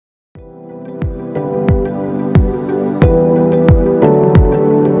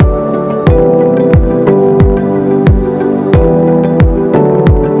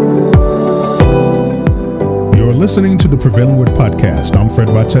listening to the Prevailing Word Podcast. I'm Fred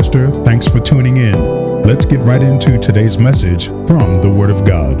Rochester. Thanks for tuning in. Let's get right into today's message from the Word of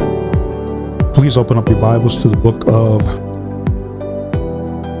God. Please open up your Bibles to the book of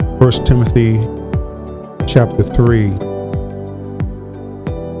 1 Timothy chapter 3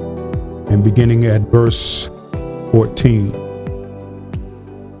 and beginning at verse 14.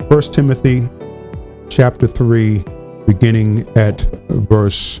 1 Timothy chapter 3 beginning at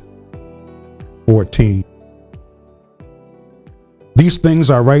verse 14. These things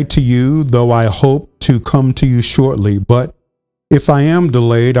I write to you, though I hope to come to you shortly. But if I am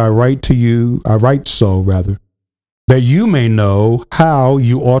delayed, I write so, that you may know how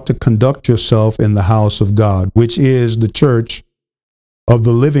you ought to conduct yourself in the house of God, which is the church of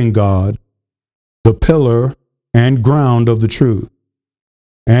the living God, the pillar and ground of the truth.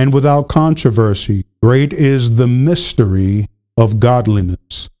 And without controversy, great is the mystery of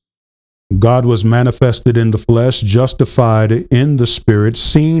godliness. God was manifested in the flesh, justified in the spirit,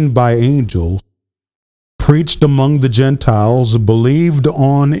 seen by angels, preached among the Gentiles, believed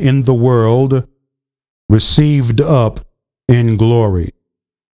on in the world, received up in glory.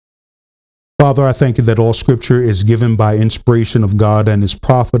 Father, I thank you that all scripture is given by inspiration of God and is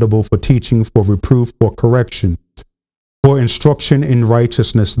profitable for teaching, for reproof, for correction, for instruction in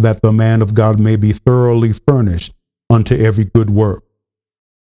righteousness, that the man of God may be thoroughly furnished unto every good work.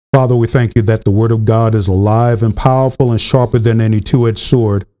 Father, we thank you that the word of God is alive and powerful and sharper than any two-edged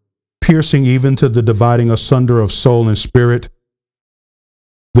sword, piercing even to the dividing asunder of soul and spirit,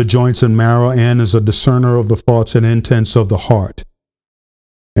 the joints and marrow, and is a discerner of the thoughts and intents of the heart.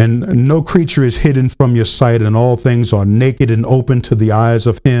 And no creature is hidden from your sight, and all things are naked and open to the eyes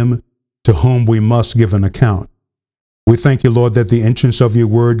of him to whom we must give an account. We thank you, Lord, that the entrance of your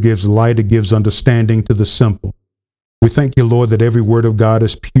word gives light, it gives understanding to the simple. We thank you, Lord, that every word of God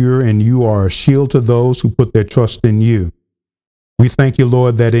is pure and you are a shield to those who put their trust in you. We thank you,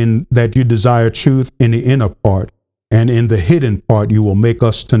 Lord, that you desire truth in the inner part, and in the hidden part you will make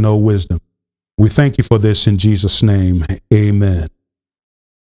us to know wisdom. We thank you for this in Jesus' name. Amen.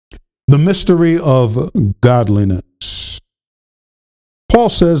 The mystery of godliness. Paul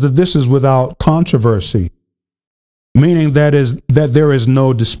says that this is without controversy, meaning that there is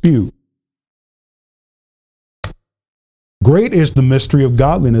no dispute. Great is the mystery of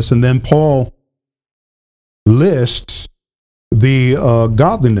godliness. And then Paul lists the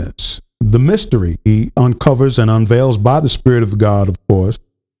godliness, the mystery. He uncovers and unveils by the Spirit of God, of course,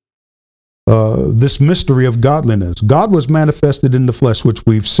 this mystery of godliness. God was manifested in the flesh, which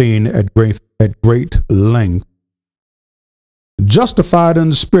we've seen at great length. Justified in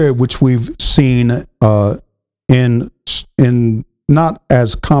the Spirit, which we've seen in not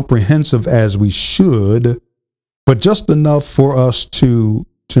as comprehensive as we should, but just enough for us to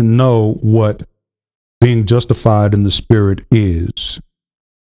know what being justified in the Spirit is.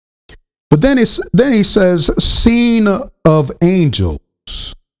 But then he says, seen of angels.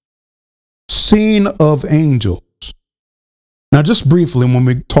 Seen of angels. Now, just briefly, when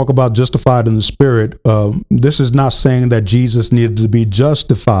we talk about justified in the Spirit, this is not saying that Jesus needed to be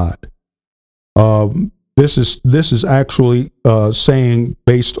justified. This is actually saying,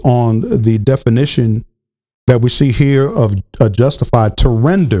 based on the definition that we see here of justified, to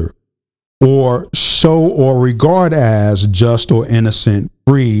render or show or regard as just or innocent,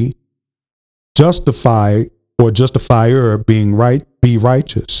 free, justify or justifier, being right, be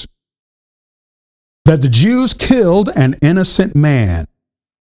righteous. That the Jews killed an innocent man.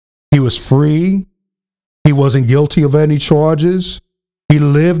 He was free. He wasn't guilty of any charges. He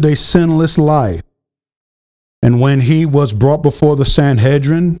lived a sinless life. And when he was brought before the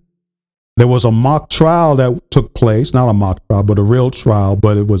Sanhedrin, there was a mock trial that took place, not a mock trial, but a real trial,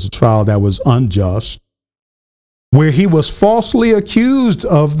 but it was a trial that was unjust, where he was falsely accused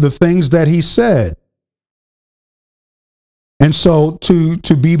of the things that he said. And so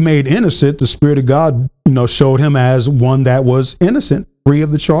to be made innocent, the Spirit of God, showed him as one that was innocent, free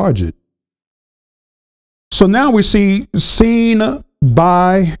of the charges. So now we see seen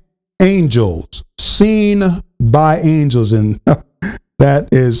by angels, seen by angels, and that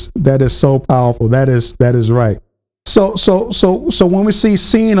is so powerful. That is right. So when we see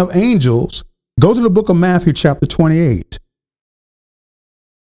seen of angels, go to the book of Matthew, chapter 28.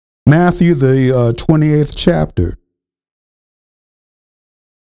 Matthew, the 28th chapter.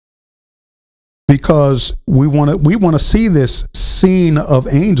 Because we want to see this scene of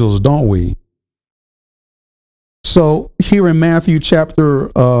angels, don't we? So here in Matthew chapter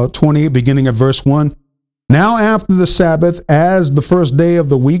 28, beginning at verse 1, now after the Sabbath, as the first day of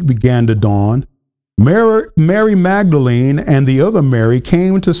the week began to dawn, Mary Magdalene and the other Mary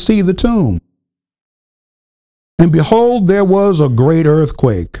came to see the tomb. And behold, there was a great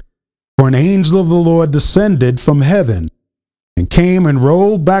earthquake, for an angel of the Lord descended from heaven, and came and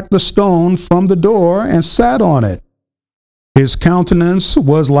rolled back the stone from the door and sat on it. His countenance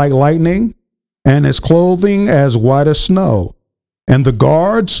was like lightning, and his clothing as white as snow. And the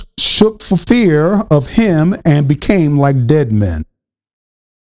guards shook for fear of him and became like dead men.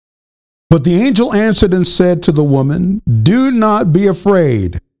 But the angel answered and said to the woman, "Do not be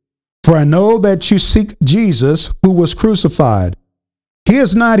afraid, for I know that you seek Jesus who was crucified. He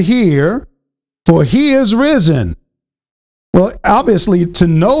is not here, for he is risen." Well, obviously, to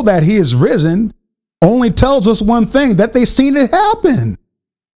know that he is risen only tells us one thing, that they seen it happen.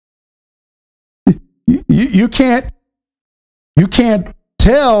 You can't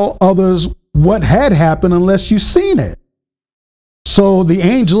tell others what had happened unless you've seen it. So the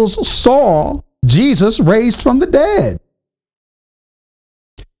angels saw Jesus raised from the dead.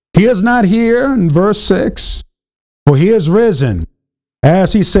 He is not here, in verse 6, for he is risen.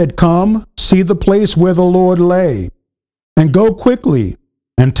 As he said, "Come, see the place where the Lord lay, and go quickly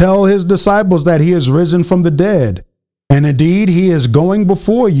and tell his disciples that he is risen from the dead. And indeed, he is going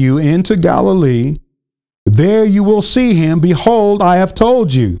before you into Galilee. There you will see him. Behold, I have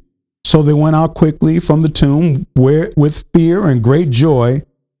told you." So they went out quickly from the tomb with fear and great joy,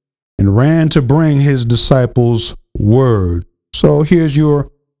 and ran to bring his disciples word. So here's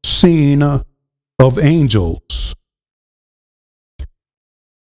your scene of angels.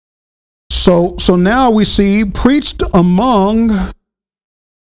 So now we see preached among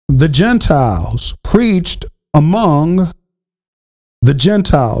the Gentiles. Preached among the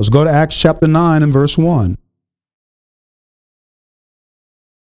Gentiles. Go to Acts chapter 9 and verse 1.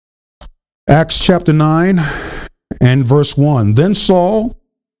 Acts chapter 9 and verse 1. Then Saul,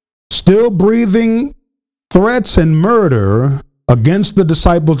 still breathing threats and murder against the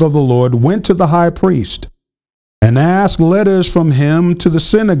disciples of the Lord, went to the high priest and asked letters from him to the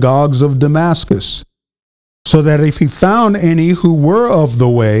synagogues of Damascus, so that if he found any who were of the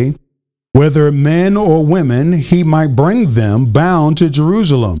way, whether men or women, he might bring them bound to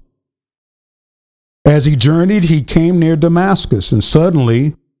Jerusalem. As he journeyed, he came near Damascus, and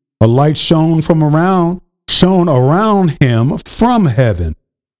suddenly a light shone around him from heaven.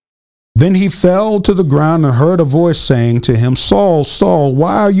 Then he fell to the ground and heard a voice saying to him, "Saul, Saul,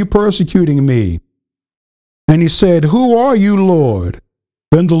 why are you persecuting me?" And he said, "Who are you, Lord?"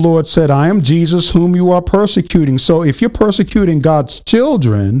 Then the Lord said, "I am Jesus whom you are persecuting." So if you're persecuting God's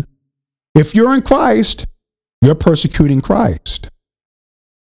children, if you're in Christ, you're persecuting Christ.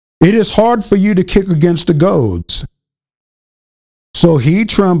 It is hard for you to kick against the goads. So he,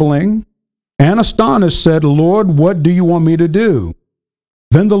 trembling and astonished, said, "Lord, what do you want me to do?"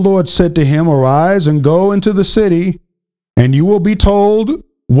 Then the Lord said to him, "Arise and go into the city, and you will be told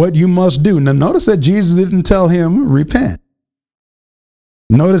what you must do." Now notice that Jesus didn't tell him, repent.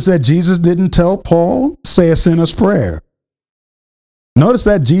 Notice that Jesus didn't tell Paul, say a sinner's prayer. Notice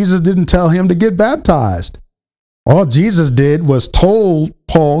that Jesus didn't tell him to get baptized. All Jesus did was told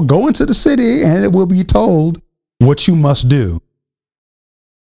Paul, "Go into the city, and it will be told what you must do."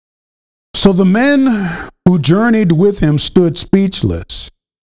 So the men who journeyed with him stood speechless,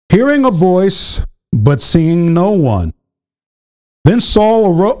 hearing a voice, but seeing no one. Then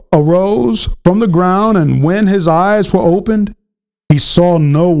Saul arose from the ground, and when his eyes were opened, he saw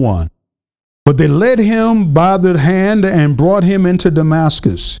no one. But they led him by the hand and brought him into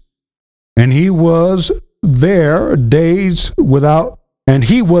Damascus. And he was there 3 days without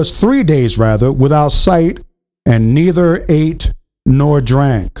sight, and neither ate nor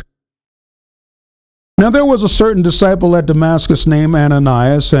drank. Now there was a certain disciple at Damascus named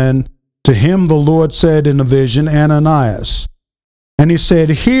Ananias, and to him the Lord said in a vision, "Ananias." And he said,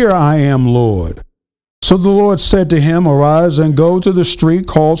 "Here I am, Lord." So the Lord said to him, "Arise and go to the street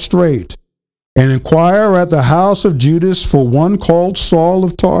called Straight, and inquire at the house of Judas for one called Saul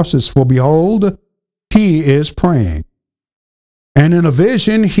of Tarsus, for behold, he is praying. And in a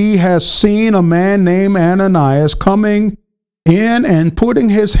vision he has seen a man named Ananias coming in and putting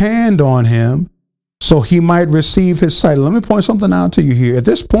his hand on him, so he might receive his sight." Let me point something out to you here. At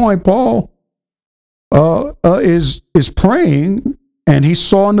this point, Paul is praying, and he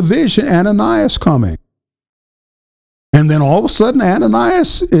saw in the vision Ananias coming. And then all of a sudden,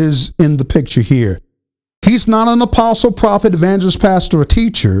 Ananias is in the picture here. He's not an apostle, prophet, evangelist, pastor, or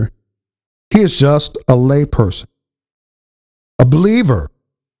teacher. He is just a lay person, a believer.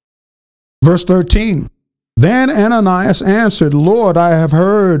 Verse 13. Then Ananias answered, "Lord, I have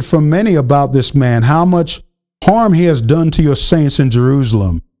heard from many about this man, how much harm he has done to your saints in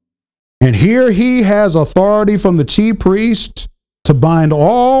Jerusalem. And here he has authority from the chief priests to bind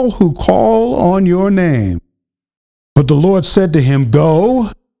all who call on your name." But the Lord said to him, Go,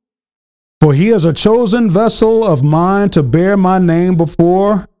 for he is a chosen vessel of mine to bear my name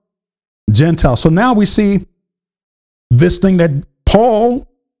before Gentiles. So now we see this thing that Paul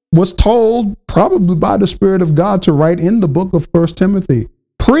was told, probably by the Spirit of God, to write in the book of 1 Timothy,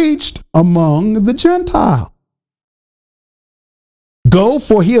 preached among the Gentiles. Go,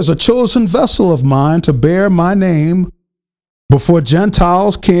 for he is a chosen vessel of mine to bear my name before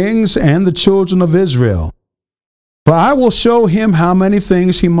Gentiles, kings, and the children of Israel. For I will show him how many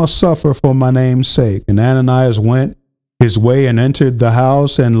things he must suffer for my name's sake. And Ananias went his way and entered the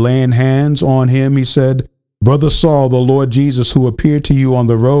house, and laying hands on him, he said, Brother Saul, the Lord Jesus, who appeared to you on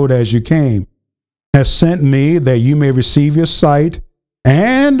the road as you came, has sent me that you may receive your sight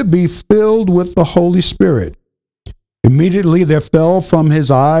and be filled with the Holy Spirit. Immediately there fell from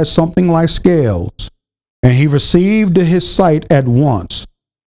his eyes something like scales, and he received his sight at once.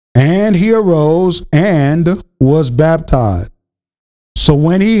 And he arose and was baptized. So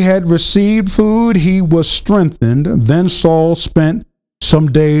when he had received food, he was strengthened. Then Saul spent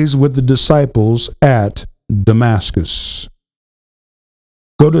some days with the disciples at Damascus.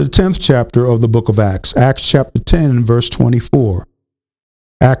 Go to the 10th chapter of the book of Acts. Acts chapter 10 and verse 24.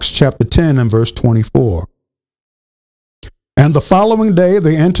 Acts chapter 10 and verse 24. And the following day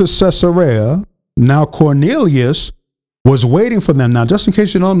they entered Caesarea. Now Cornelius was waiting for them. Now, just in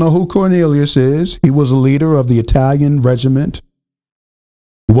case you don't know who Cornelius is, he was a leader of the Italian regiment.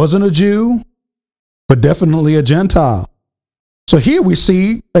 He wasn't a Jew, but definitely a Gentile. So here we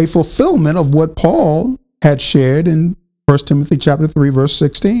see a fulfillment of what Paul had shared in 1 Timothy chapter 3, verse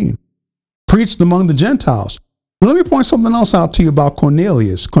 16. Preached among the Gentiles. Well, let me point something else out to you about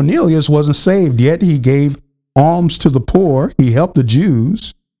Cornelius. Cornelius wasn't saved, yet he gave alms to the poor. He helped the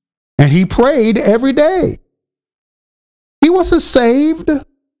Jews, and he prayed every day. He wasn't saved,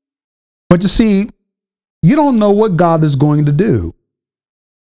 but you see, you don't know what God is going to do.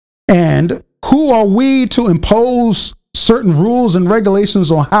 And who are we to impose certain rules and regulations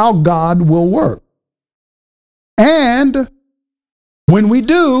on how God will work? And when we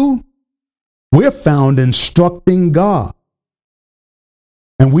do, we're found instructing God.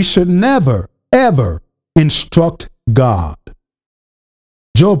 And we should never, ever instruct God.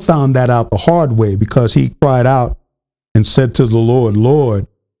 Job found that out the hard way because he cried out and said to the Lord, Lord,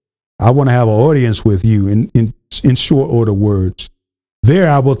 I want to have an audience with you in short order words. There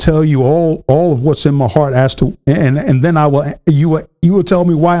I will tell you all of what's in my heart as to, and then you will tell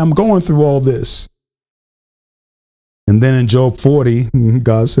me why I'm going through all this. And then in Job 40,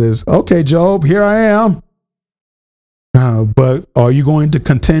 God says, okay, Job, here I am. But are you going to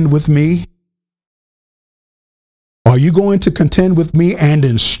contend with me? Are you going to contend with me and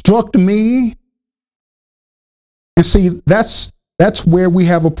instruct me? And see, that's where we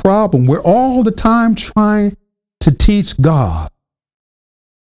have a problem. We're all the time trying to teach God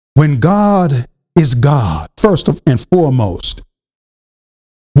when God is God, first and foremost.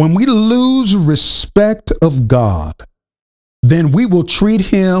 When we lose respect of God, then we will treat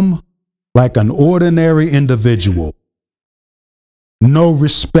him like an ordinary individual. No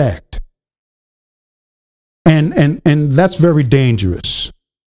respect. And that's very dangerous.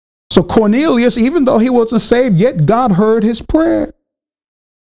 So Cornelius, even though he wasn't saved, yet God heard his prayer.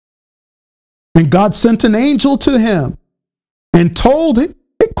 And God sent an angel to him and told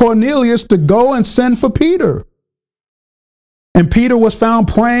Cornelius to go and send for Peter. And Peter was found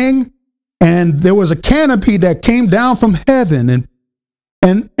praying, and there was a canopy that came down from heaven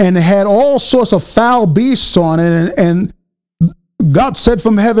and it had all sorts of foul beasts on it. And God said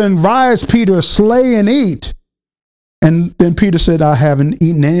from heaven, rise, Peter, slay and eat. And then Peter said, I haven't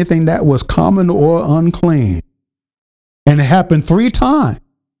eaten anything that was common or unclean. And it happened 3 times.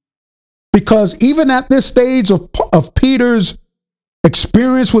 Because even at this stage of Peter's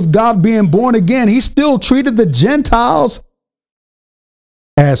experience with God being born again, he still treated the Gentiles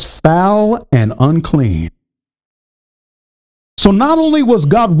as foul and unclean. So not only was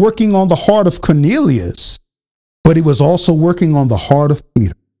God working on the heart of Cornelius, but he was also working on the heart of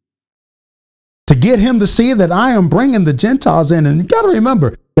Peter to get him to see that I am bringing the Gentiles in. And you got to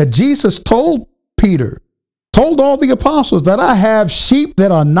remember that Jesus told Peter, told all the apostles that I have sheep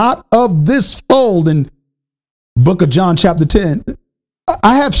that are not of this fold in book of John chapter 10.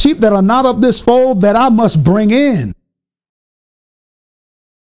 I have sheep that are not of this fold that I must bring in.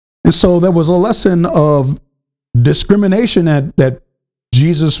 And so there was a lesson of discrimination that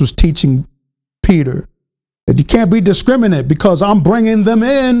Jesus was teaching Peter, that you can't be discriminate because I'm bringing them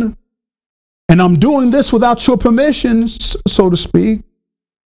in and I'm doing this without your permission, so to speak.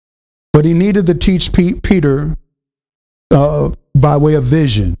 But he needed to teach Peter by way of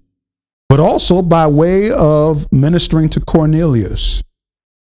vision but also by way of ministering to Cornelius.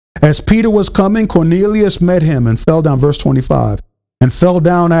 As Peter was coming, Cornelius met him and fell down, verse 25, and fell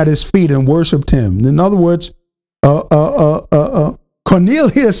down at his feet and worshiped him. In other words,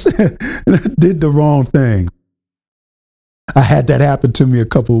 Cornelius did the wrong thing. I had that happen to me a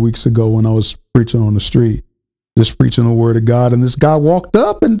couple of weeks ago when I was preaching on the street, just preaching the word of God. And this guy walked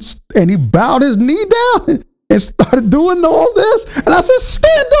up and he bowed his knee down and started doing all this. And I said,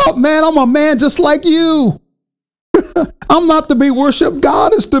 stand up, man. I'm a man just like you. I'm not to be worshiped.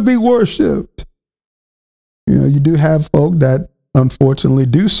 God is to be worshiped. You know, you do have folk that unfortunately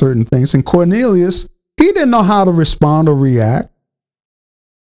do certain things. And Cornelius, he didn't know how to respond or react.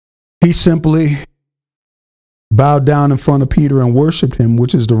 He simply bowed down in front of Peter and worshiped him,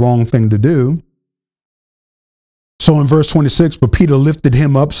 which is the wrong thing to do. So in verse 26, but Peter lifted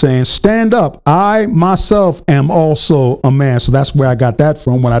him up, saying, stand up. I myself am also a man. So that's where I got that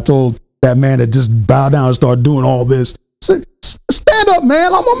from when I told that man to just bow down and start doing all this. Say, stand up,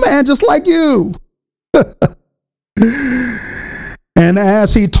 man. I'm a man just like you. And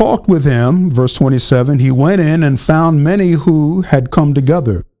as he talked with him, verse 27, he went in and found many who had come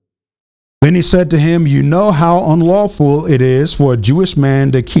together. Then he said to him, you know how unlawful it is for a Jewish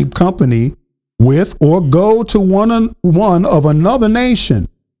man to keep company with or go to one of another nation.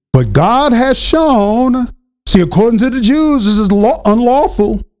 But God has shown, see, according to the Jews, this is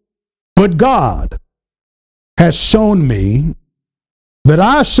unlawful. But God has shown me that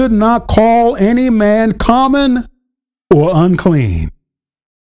I should not call any man common or unclean.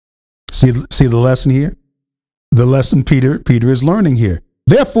 See the lesson here? The lesson Peter is learning here.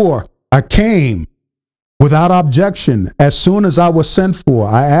 Therefore, I came without objection as soon as I was sent for.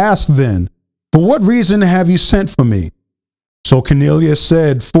 I asked then, for what reason have you sent for me? So Cornelius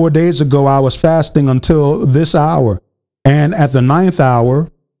said, 4 days ago I was fasting until this hour, and at the 9th hour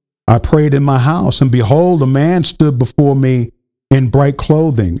I prayed in my house, and behold, a man stood before me in bright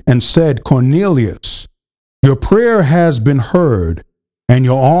clothing and said, Cornelius, your prayer has been heard, and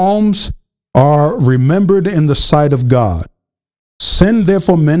your alms are remembered in the sight of God. Send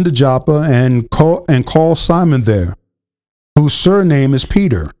therefore men to Joppa and call Simon there, whose surname is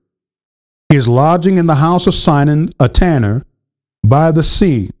Peter. He is lodging in the house of Simon, a tanner, by the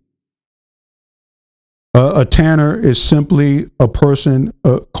sea. A tanner is simply a person,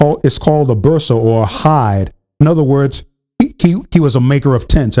 it's called a bursa or a hide. In other words, he was a maker of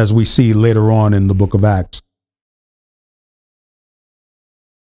tents, as we see later on in the book of Acts.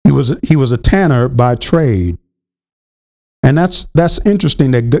 He was a tanner by trade. And that's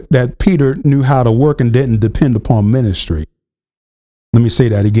interesting that Peter knew how to work and didn't depend upon ministry. Let me say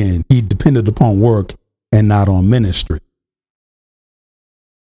that again. He depended upon work and not on ministry.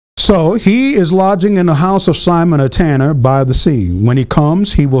 So he is lodging in the house of Simon a tanner by the sea. When he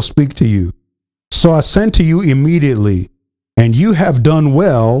comes, he will speak to you. So I sent to you immediately, and you have done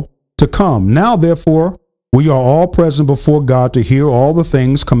well to come. Now, therefore, we are all present before God to hear all the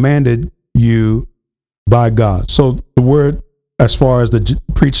things commanded you by God. So the word, as far as the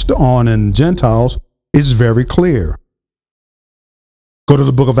preached on in Gentiles, is very clear. Go to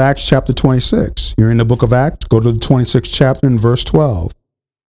the book of Acts, chapter 26. You're in the book of Acts. Go to the 26th chapter and verse 12.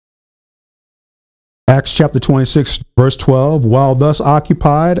 Acts chapter 26, verse 12. While thus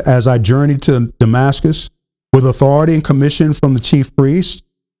occupied, as I journeyed to Damascus with authority and commission from the chief priest,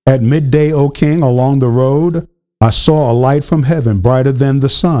 at midday, O king, along the road, I saw a light from heaven, brighter than the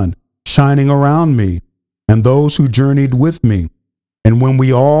sun, shining around me and those who journeyed with me. And when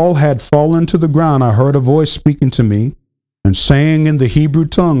we all had fallen to the ground, I heard a voice speaking to me and saying in the Hebrew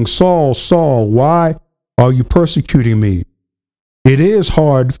tongue, Saul, Saul, why are you persecuting me? It is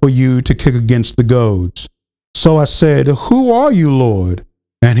hard for you to kick against the goads. So I said, who are you, Lord?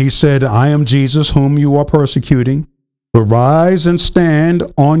 And he said, I am Jesus, whom you are persecuting. But rise and stand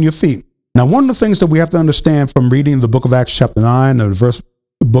on your feet. Now, one of the things that we have to understand from reading the book of Acts chapter 9 and the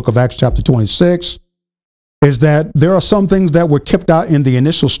book of Acts chapter 26 is that there are some things that were kept out in the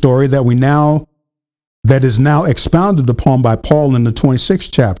initial story that is now expounded upon by Paul in the 26th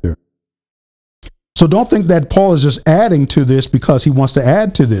chapter. So don't think that Paul is just adding to this because he wants to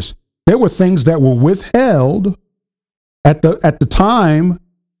add to this. There were things that were withheld at the time,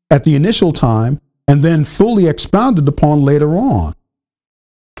 at the initial time, and then fully expounded upon later on.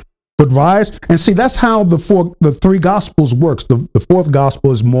 But rise and see, that's how the three gospels works. The fourth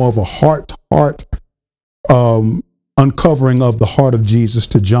gospel is more of a heart uncovering of the heart of Jesus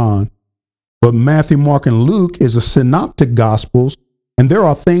to John. But Matthew, Mark, and Luke is a synoptic gospels. And there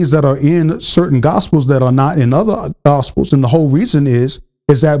are things that are in certain gospels that are not in other gospels. And the whole reason is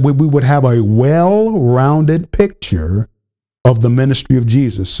that we would have a well-rounded picture of the ministry of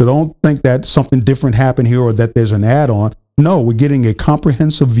Jesus. So don't think that something different happened here or that there's an add-on. No, we're getting a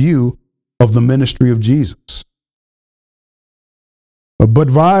comprehensive view of the ministry of Jesus.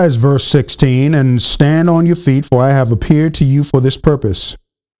 But rise, verse 16, and stand on your feet, for I have appeared to you for this purpose,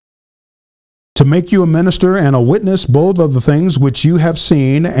 to make you a minister and a witness both of the things which you have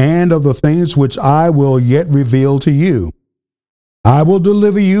seen and of the things which I will yet reveal to you. I will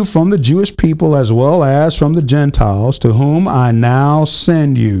deliver you from the Jewish people as well as from the Gentiles, to whom I now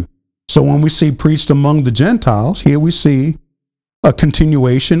send you. So when we see preached among the Gentiles, here we see a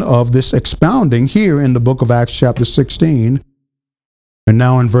continuation of this expounding here in the book of Acts chapter 16. And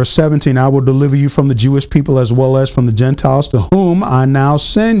now in verse 17, I will deliver you from the Jewish people as well as from the Gentiles, to whom I now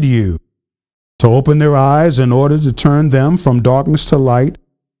send you, to open their eyes in order to turn them from darkness to light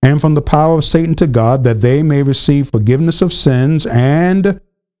and from the power of Satan to God, that they may receive forgiveness of sins and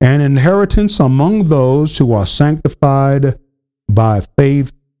an inheritance among those who are sanctified by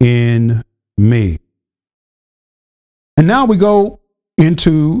faith in me. And now we go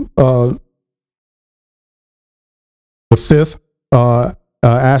into the fifth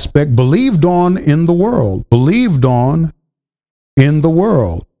aspect, believed on in the world. Believed on in the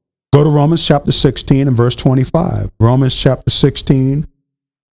world. Go to Romans chapter 16 and verse 25. Romans chapter 16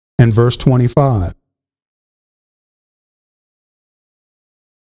 and verse 25.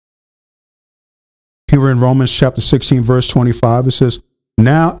 Here in Romans chapter 16, verse 25, it says,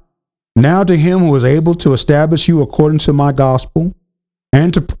 Now to him who is able to establish you according to my gospel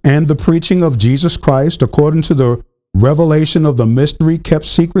and the preaching of Jesus Christ, according to the revelation of the mystery kept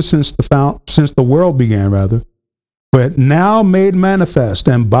secret since the world began, but now made manifest,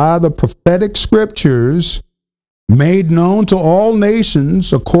 and by the prophetic scriptures made known to all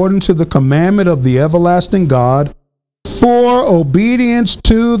nations, according to the commandment of the everlasting God, for obedience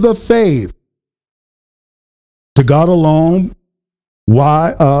to the faith. To God alone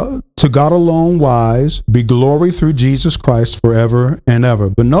wise, be glory through Jesus Christ forever and ever.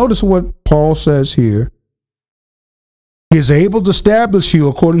 But notice what Paul says here. He is able to establish you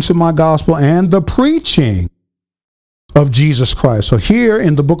according to my gospel and the preaching of Jesus Christ. So here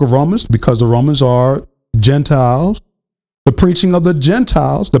in the book of Romans, because the Romans are Gentiles, the preaching of the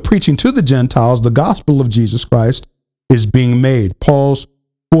Gentiles, the preaching to the Gentiles, the gospel of Jesus Christ is being made. Paul's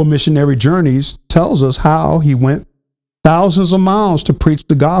 4 missionary journeys tells us how he went thousands of miles to preach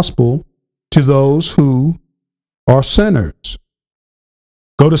the gospel to those who are sinners.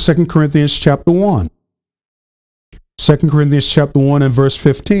 Go to 2 Corinthians chapter 1. 2 Corinthians chapter 1 and verse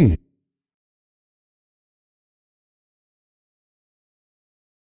 15.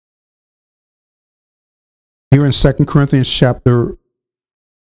 Here in 2 Corinthians chapter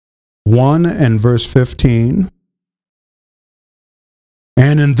 1 and verse 15.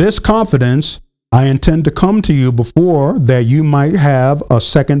 And in this confidence, I intend to come to you before that you might have a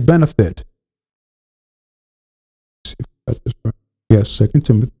second benefit. Yes,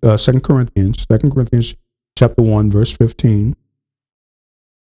 2 Corinthians chapter 1, verse 15.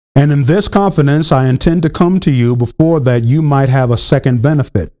 And in this confidence, I intend to come to you before that you might have a second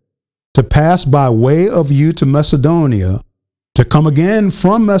benefit, to pass by way of you to Macedonia, to come again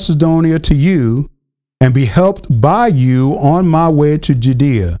from Macedonia to you, and be helped by you on my way to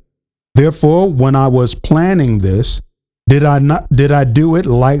Judea. Therefore, when I was planning this, did I do it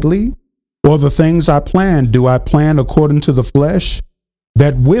lightly? Or the things I planned, do I plan according to the flesh?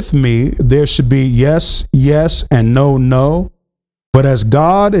 That with me there should be yes, yes, and no, no. But as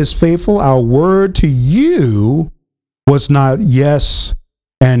God is faithful, our word to you was not yes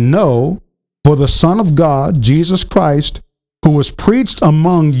and no. For the Son of God, Jesus Christ, who was preached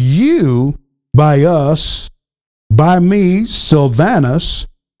among you by us, by me, Silvanus,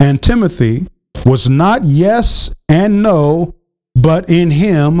 and Timothy, was not yes and no, but in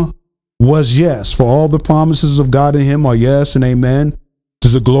him was yes. For all the promises of God in him are yes and amen, to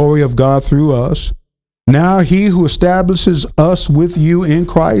the glory of God through us. Now he who establishes us with you in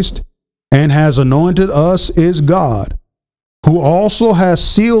Christ and has anointed us is God, who also has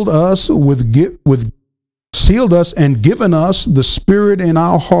sealed us sealed us and given us the Spirit in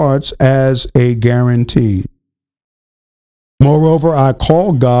our hearts as a guarantee. Moreover, I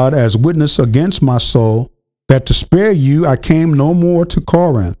call God as witness against my soul, that to spare you I came no more to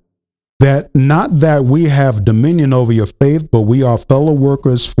Corinth, that not that we have dominion over your faith, but we are fellow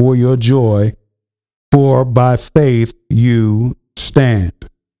workers for your joy, for by faith you stand.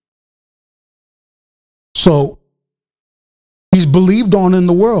 So he's believed on in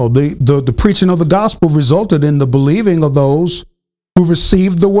the world. The preaching of the gospel resulted in the believing of those who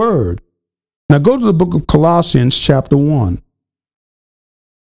received the word. Now go to the book of Colossians chapter 1.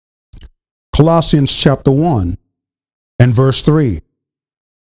 Colossians chapter 1 And verse 3.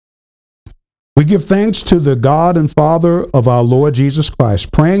 We give thanks to the God and Father of our Lord Jesus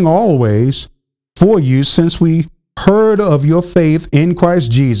Christ, praying always for you, since we heard of your faith in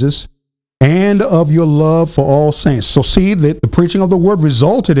Christ Jesus and of your love for all saints. So see that the preaching of the word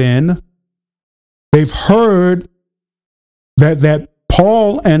resulted in, they've heard that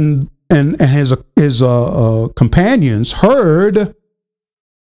Paul and his companions heard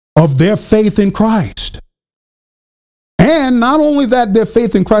of their faith in Christ. And not only that, their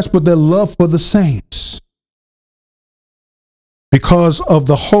faith in Christ, but their love for the saints. Because of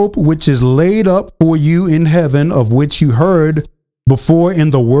the hope which is laid up for you in heaven, of which you heard before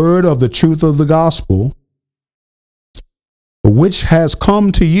in the word of the truth of the gospel, which has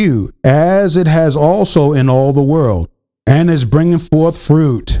come to you, as it has also in all the world, and is bringing forth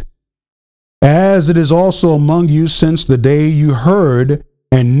fruit, as it is also among you since the day you heard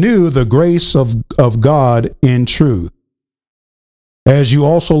and knew the grace of God in truth. As you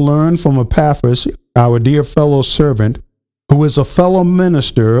also learned from Epaphras, our dear fellow servant, who is a fellow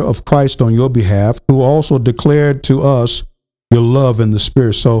minister of Christ on your behalf, who also declared to us your love in the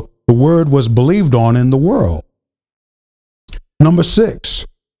Spirit. So the word was believed on in the world. Number 6,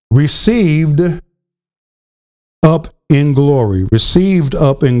 received up in glory. Received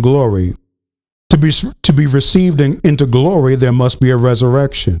up in glory. To be received into glory, there must be a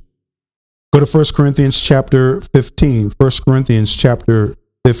resurrection. Go to 1 Corinthians chapter 15. 1 Corinthians chapter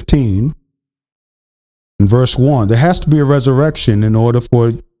 15 and verse 1. There has to be a resurrection in order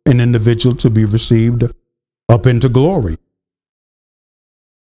for an individual to be received up into glory.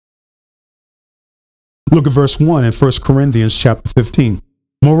 Look at verse 1 in 1 Corinthians chapter 15.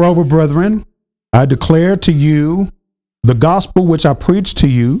 Moreover, brethren, I declare to you the gospel which I preached to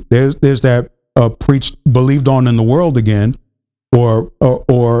you. There's that preached, believed on in the world again, or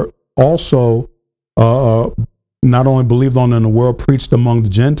also not only believed on in the world, preached among the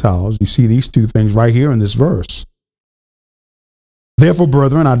Gentiles. You see these two things right here in this verse. Therefore,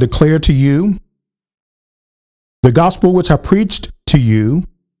 brethren, I declare to you the gospel which I preached to you,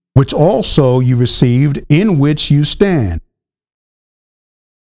 which also you received, in which you stand,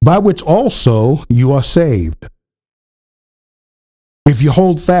 by which also you are saved, if you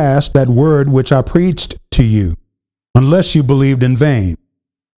hold fast that word which I preached to you, unless you believed in vain.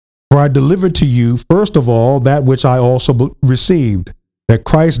 For I delivered to you, first of all, that which I also received, that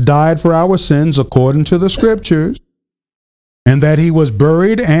Christ died for our sins according to the Scriptures, and that he was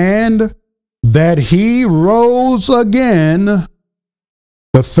buried, and that he rose again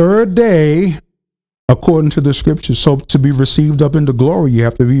the third day according to the Scriptures. So to be received up into glory, you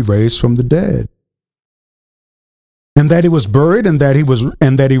have to be raised from the dead. And that he was buried, and that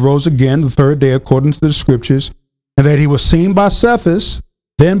he rose again the third day according to the Scriptures, and that he was seen by Cephas,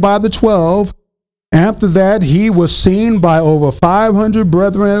 then by the 12. After that, he was seen by over 500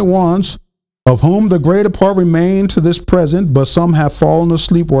 brethren at once, of whom the greater part remain to this present, but some have fallen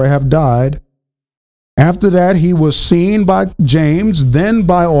asleep or have died. After that, he was seen by James, then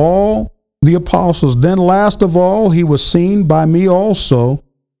by all the apostles. Then last of all, he was seen by me also,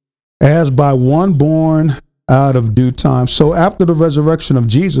 as by one born out of due time. So after the resurrection of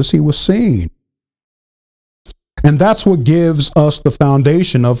Jesus, he was seen. And that's what gives us the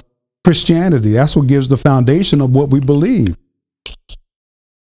foundation of Christianity. That's what gives the foundation of what we believe.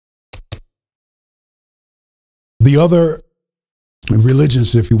 The other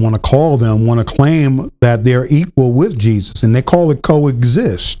religions, if you want to call them, want to claim that they're equal with Jesus, and they call it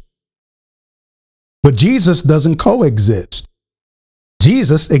coexist. But Jesus doesn't coexist.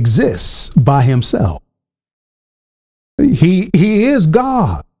 Jesus exists by himself. He is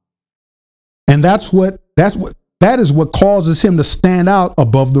God. And that is what causes him to stand out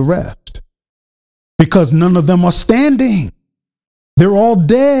above the rest. Because none of them are standing. They're all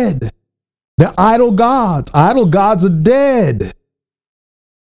dead. They're idol gods. Idol gods are dead.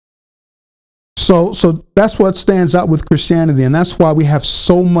 So that's what stands out with Christianity, and that's why we have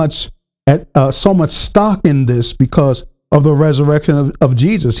so much stock in this, because of the resurrection of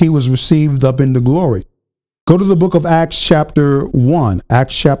Jesus. He was received up into glory. Go to the book of Acts chapter 1.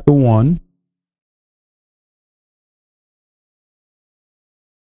 Acts chapter 1.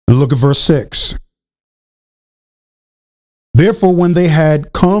 And look at verse 6. Therefore, when they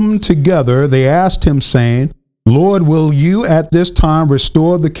had come together, they asked him, saying, Lord, will you at this time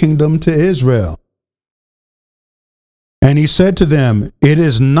restore the kingdom to Israel? And he said to them, it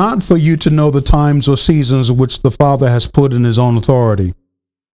is not for you to know the times or seasons which the Father has put in his own authority,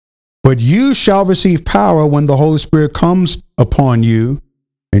 but you shall receive power when the Holy Spirit comes upon you,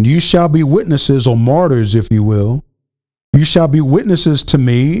 and you shall be witnesses, or martyrs, if you will, You shall be witnesses to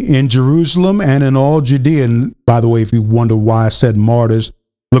me in Jerusalem and in all Judea. And by the way, if you wonder why I said martyrs,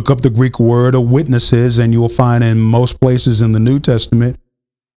 look up the Greek word of witnesses, and you will find in most places in the New Testament,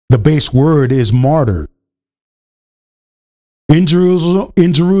 the base word is martyr. In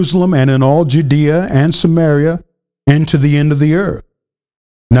Jerusalem and in all Judea and Samaria and to the end of the earth.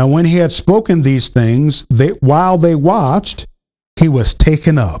 Now, when he had spoken these things, while they watched, he was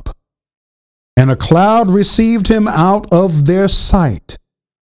taken up, and a cloud received him out of their sight.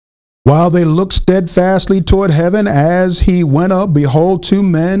 While they looked steadfastly toward heaven as he went up, behold, two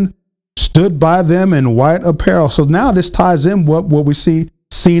men stood by them in white apparel. So now this ties in what we see,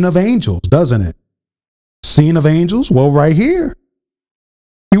 scene of angels, doesn't it? Scene of angels? Well, right here.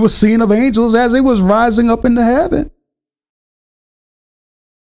 He was seen of angels as he was rising up into heaven.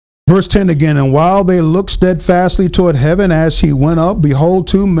 Verse 10 again, and while they looked steadfastly toward heaven as he went up, behold,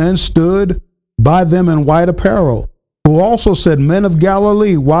 two men stood by them in white apparel, who also said, Men of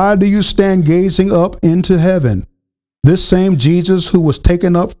Galilee, why do you stand gazing up into heaven? This same Jesus who was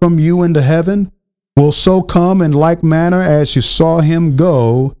taken up from you into heaven will so come in like manner as you saw him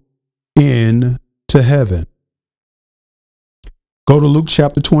go into heaven. Go to Luke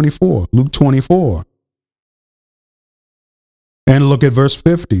chapter 24, Luke 24. And look at verse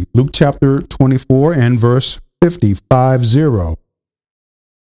 50. Luke chapter 24 and verse 50, 50.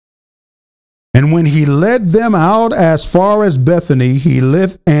 And when he led them out as far as Bethany, he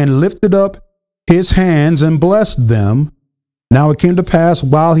lifted up his hands and blessed them. Now it came to pass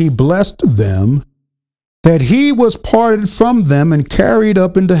while he blessed them that he was parted from them and carried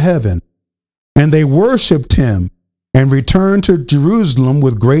up into heaven. And they worshipped him and returned to Jerusalem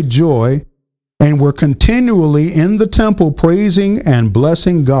with great joy, and were continually in the temple praising and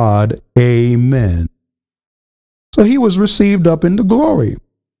blessing God. Amen. So he was received up into glory.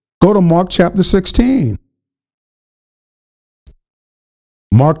 Go to Mark chapter 16.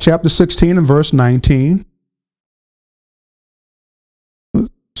 Mark chapter 16 and verse 19.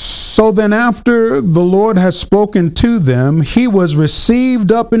 So then after the Lord had spoken to them, he was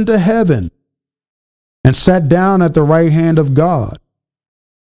received up into heaven and sat down at the right hand of God.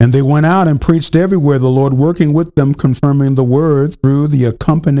 And they went out and preached everywhere, the Lord working with them, confirming the word through the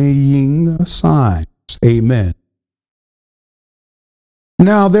accompanying signs. Amen.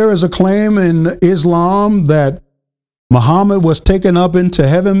 Now, there is a claim in Islam that Muhammad was taken up into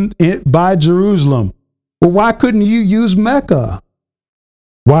heaven by Jerusalem. Well, why couldn't you use Mecca?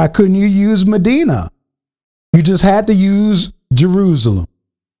 Why couldn't you use Medina? You just had to use Jerusalem,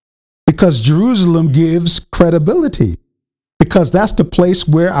 because Jerusalem gives credibility. Because that's the place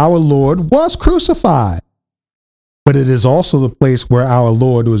where our Lord was crucified. But it is also the place where our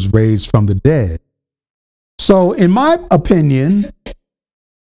Lord was raised from the dead. So, in my opinion,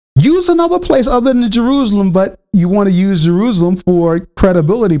 use another place other than Jerusalem, but you want to use Jerusalem for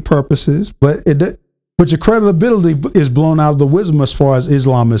credibility purposes, but your credibility is blown out of the wisdom as far as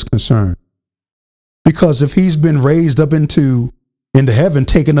Islam is concerned. Because if he's been raised up into heaven,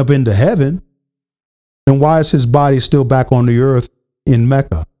 taken up into heaven, then why is his body still back on the earth in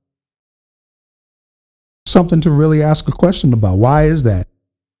Mecca? Something to really ask a question about. Why is that?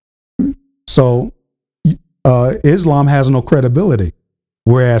 So Islam has no credibility,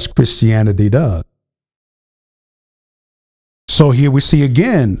 whereas Christianity does. So here we see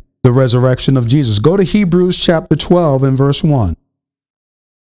again the resurrection of Jesus. Go to Hebrews chapter 12 and verse 1.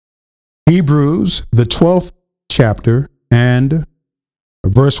 Hebrews, the 12th chapter and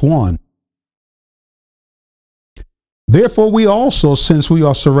verse 1. Therefore, we also, since we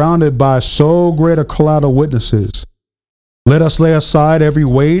are surrounded by so great a cloud of witnesses, let us lay aside every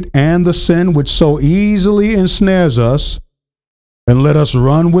weight and the sin which so easily ensnares us, and let us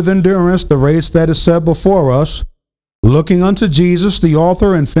run with endurance the race that is set before us, looking unto Jesus, the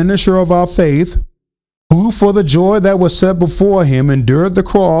author and finisher of our faith, who for the joy that was set before him endured the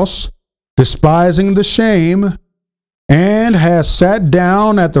cross, despising the shame, and has sat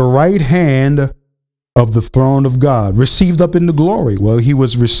down at the right hand of the throne of God. Received up into glory. Well, he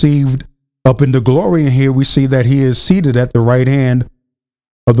was received up into glory, and here we see that he is seated at the right hand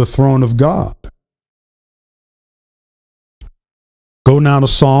of the throne of God. Go now to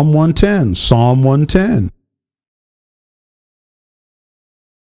Psalm 110. Psalm 110.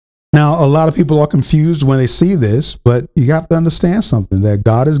 Now, a lot of people are confused when they see this, but you have to understand something, that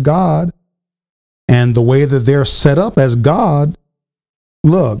God is God, and the way that they're set up as God,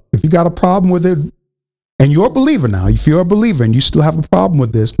 look, if you got a problem with it, and you're a believer now, if you're a believer and you still have a problem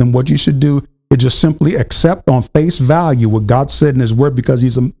with this, then what you should do is just simply accept on face value what God said in his word, because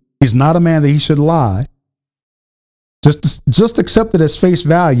he's not a man that he should lie. Just accept it as face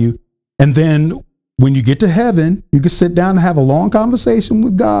value. And then when you get to heaven, you can sit down and have a long conversation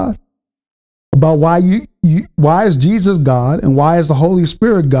with God about why is Jesus God and why is the Holy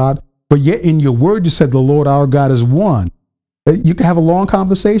Spirit God, but yet in your word you said the Lord our God is one. You can have a long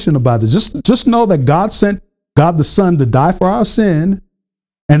conversation about this. Just know that God sent God the Son to die for our sin,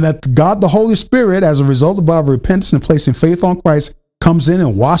 and that God the Holy Spirit, as a result of our repentance and placing faith on Christ, comes in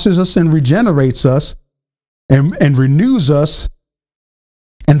and washes us and regenerates us and renews us,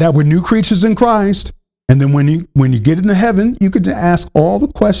 and that we're new creatures in Christ. And then when you get into heaven, you can ask all the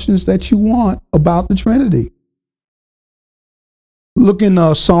questions that you want about the Trinity. Look in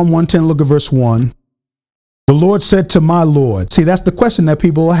Psalm 110, look at verse 1. The Lord said to my Lord. See, that's the question that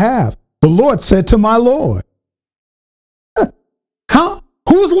people have. The Lord said to my Lord. How?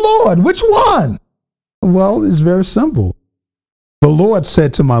 Who's Lord? Which one? Well, it's very simple. The Lord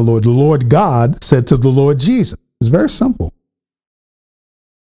said to my Lord. The Lord God said to the Lord Jesus. It's very simple.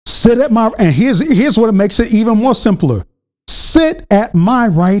 Sit at my, and here's what it makes it even more simpler. Sit at my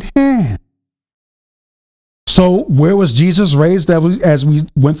right hand. So where was Jesus raised as we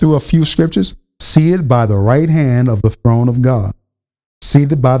went through a few scriptures? Seated by the right hand of the throne of God.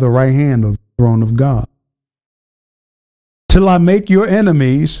 Seated by the right hand of the throne of God. Till I make your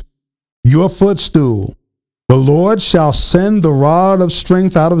enemies your footstool. The Lord shall send the rod of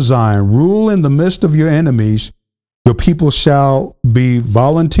strength out of Zion. Rule in the midst of your enemies. Your people shall be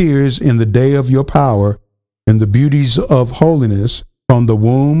volunteers in the day of your power and the beauties of holiness. From the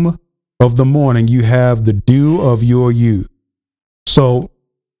womb of the morning, you have the dew of your youth. So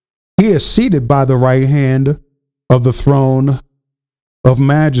he is seated by the right hand of the throne of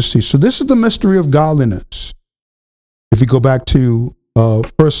majesty. So this is the mystery of godliness. If you go back to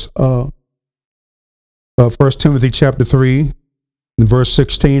First Timothy chapter 3 and verse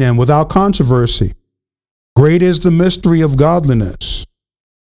 16, and without controversy, great is the mystery of godliness.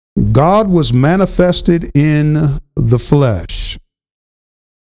 God was manifested in the flesh,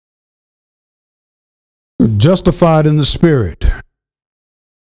 justified in the spirit,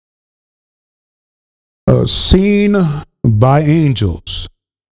 seen by angels,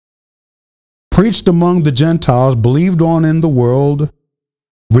 preached among the Gentiles, believed on in the world,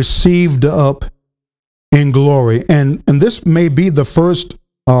 received up in glory. And this may be the first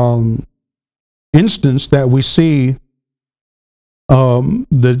instance that we see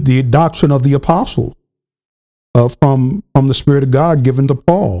the doctrine of the apostles from the Spirit of God given to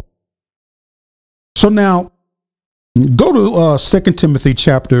Paul. So now go to 2 Timothy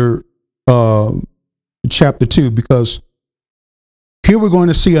chapter 2, because here we're going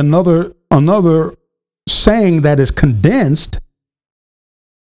to see another saying that is condensed,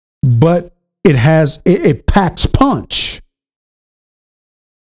 but it packs punch.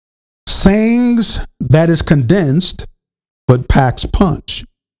 Sayings that is condensed, but packs punch.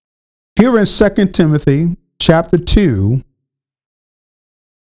 Here in 2 Timothy chapter 2,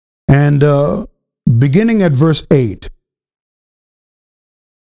 and beginning at verse 8.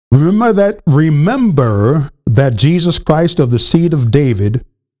 Remember that Jesus Christ of the seed of David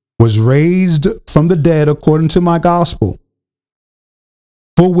was raised from the dead according to my gospel,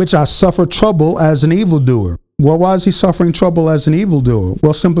 for which I suffer trouble as an evildoer. Well, why is he suffering trouble as an evildoer?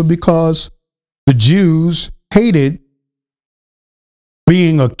 Well, simply because the Jews hated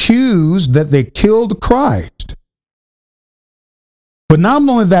being accused that they killed Christ. But not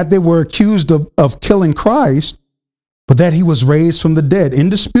only that they were accused of killing Christ, but that he was raised from the dead,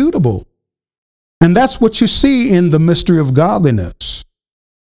 indisputable. And that's what you see in the mystery of godliness.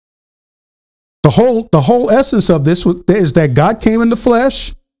 The whole essence of this is that God came in the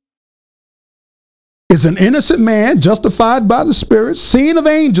flesh, is an innocent man, justified by the Spirit, seen of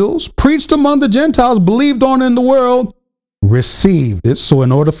angels, preached among the Gentiles, believed on in the world, received it. So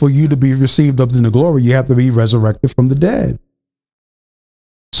in order for you to be received up into glory, you have to be resurrected from the dead.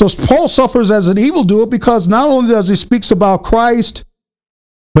 So Paul suffers as an evildoer because not only does he speaks about Christ,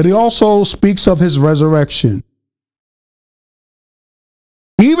 but he also speaks of his resurrection.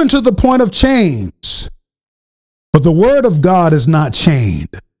 Even to the point of chains. But the word of God is not chained.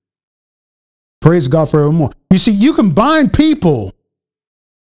 Praise God forevermore. You see, you can bind people,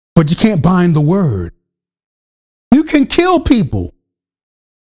 but you can't bind the word. You can kill people,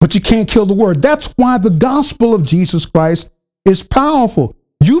 but you can't kill the word. That's why the gospel of Jesus Christ is powerful.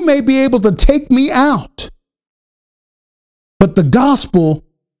 You may be able to take me out, but the gospel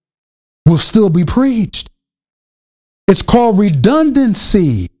will still be preached. It's called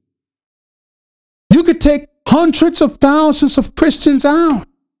redundancy. You could take hundreds of thousands of Christians out,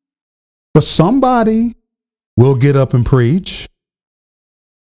 but somebody will get up and preach.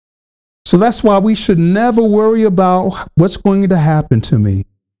 So that's why we should never worry about what's going to happen to me.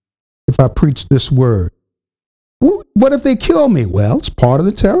 if I preach this word? What if they kill me? Well, it's part of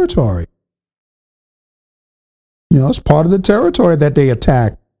the territory. It's part of the territory that they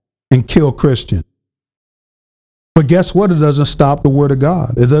attack and kill Christians. But guess what? It doesn't stop the word of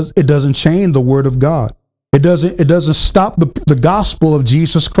God. It doesn't change the word of God. It doesn't stop the gospel of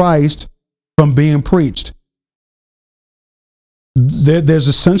Jesus Christ from being preached. There's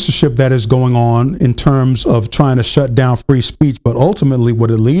a censorship that is going on in terms of trying to shut down free speech, but ultimately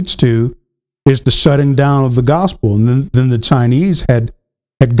what it leads to is the shutting down of the gospel. And then the Chinese had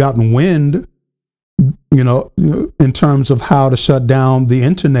gotten wind, in terms of how to shut down the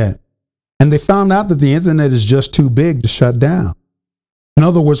internet. And they found out that the internet is just too big to shut down. In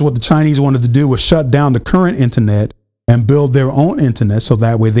other words, what the Chinese wanted to do was shut down the current internet and build their own internet so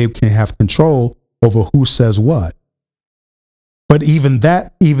that way they can have control over who says what. But even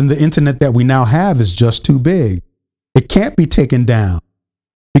the internet that we now have is just too big. It can't be taken down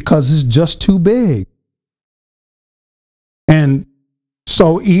because it's just too big. And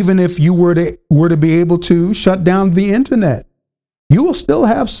so even if you were to be able to shut down the internet, you will still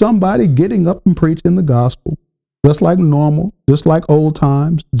have somebody getting up and preaching the gospel, just like normal, just like old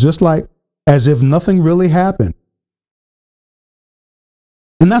times, just like as if nothing really happened.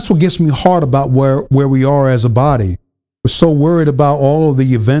 And that's what gets me hard about where we are as a body. We're so worried about all of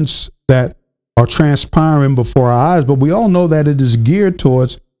the events that are transpiring before our eyes, but we all know that it is geared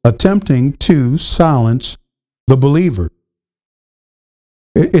towards attempting to silence the believer.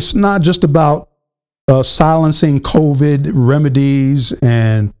 It's not just about silencing COVID remedies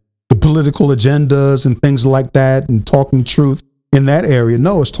and the political agendas and things like that and talking truth in that area.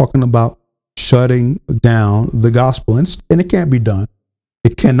 No, it's talking about shutting down the gospel. And it can't be done.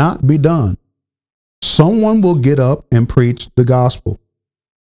 It cannot be done. Someone will get up and preach the gospel.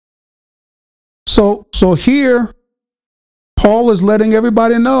 So here, Paul is letting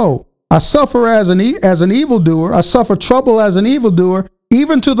everybody know, I suffer as an evildoer. I suffer trouble as an evildoer,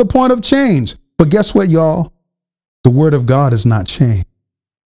 even to the point of chains. But guess what, y'all? The word of God is not chained.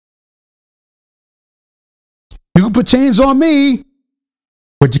 You can put chains on me,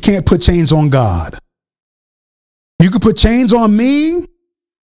 but you can't put chains on God. You can put chains on me,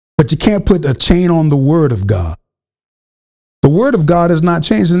 but you can't put a chain on the word of God. The word of God is not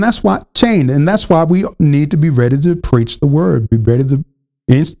changed, and that's why we need to be ready to preach the word, be ready to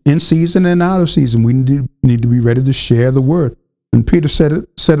in season and out of season. We need to be ready to share the word. And Peter said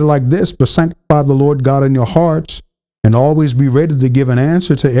it like this: but sanctify the Lord God in your hearts, and always be ready to give an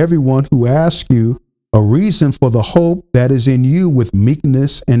answer to everyone who asks you a reason for the hope that is in you with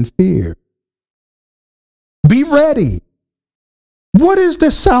meekness and fear. Be ready. What is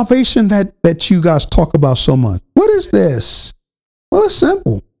this salvation that you guys talk about so much? What is this? Well, it's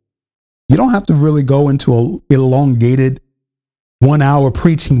simple. You don't have to really go into an elongated 1-hour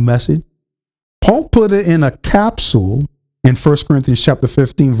preaching message. Paul put it in a capsule in 1 Corinthians chapter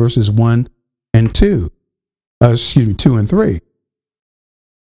 15, verses 1 and 2. 2 and 3.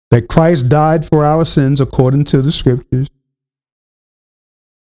 That Christ died for our sins according to the scriptures.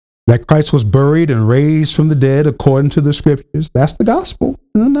 That Christ was buried and raised from the dead according to the scriptures. That's the gospel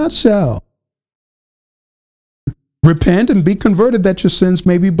in a nutshell. Repent and be converted that your sins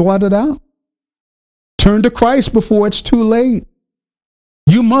may be blotted out. Turn to Christ before it's too late.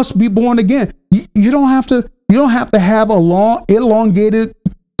 You must be born again. You don't have to have a long, elongated,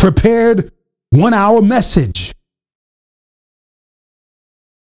 prepared 1-hour message.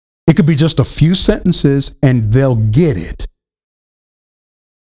 It could be just a few sentences and they'll get it.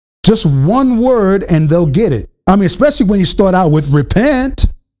 Just one word and they'll get it. I mean, especially when you start out with repent,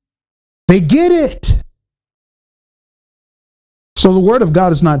 they get it. So the word of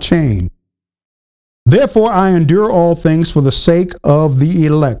God is not chained. Therefore, I endure all things for the sake of the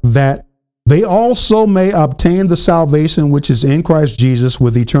elect, that they also may obtain the salvation which is in Christ Jesus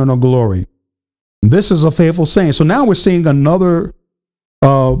with eternal glory. This is a faithful saying. So now we're seeing another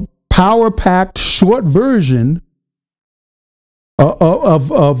power-packed short version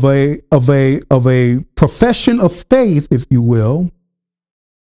of a profession of faith, if you will,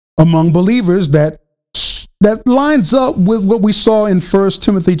 among believers that lines up with what we saw in 1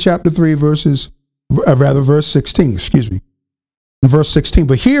 Timothy chapter 3 verse 16, verse 16.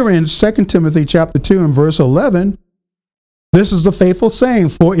 But here in 2 Timothy chapter 2 and verse 11, this is the faithful saying,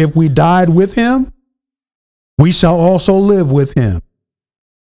 for if we died with him, we shall also live with him.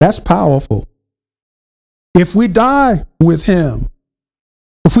 That's powerful. If we die with him,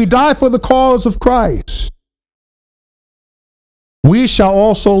 if we die for the cause of Christ, we shall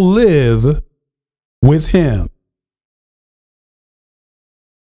also live with him.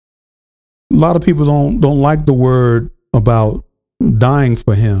 A lot of people don't like the word about dying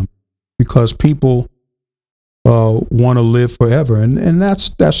for him. because people want to live forever, and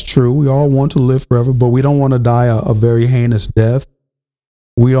that's true. We all want to live forever, but we don't want to die a very heinous death.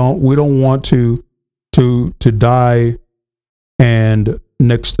 We don't want to die, and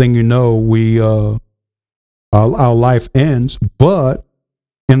next thing you know, our life ends. But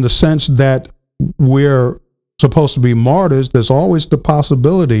in the sense that we're supposed to be martyrs, there's always the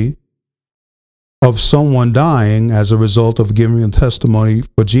possibility of someone dying as a result of giving a testimony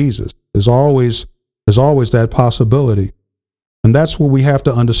for Jesus. There's always that possibility. And that's what we have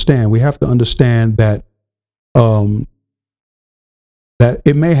to understand. We have to understand that that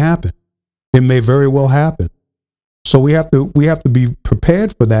it may happen. It may very well happen. So we have to be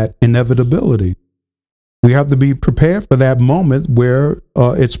prepared for that inevitability. We have to be prepared for that moment where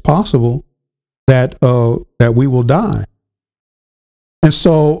it's possible that we will die. And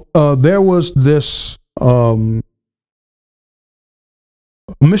so there was this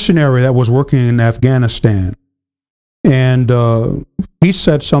missionary that was working in Afghanistan, and he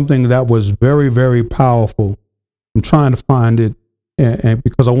said something that was very, very powerful. I'm trying to find it, and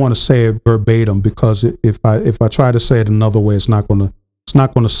because I want to say it verbatim, because if I try to say it another way, it's not going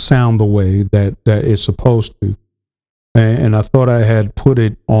to sound the way that it's supposed to. And I thought I had put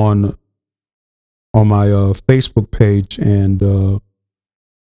it on my Facebook page, and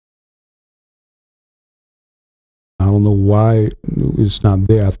I don't know why it's not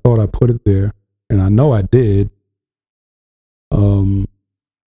there. I thought I put it there, and I know I did.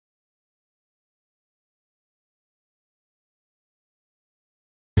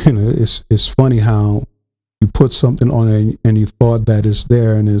 It's funny how you put something on it and you thought that it's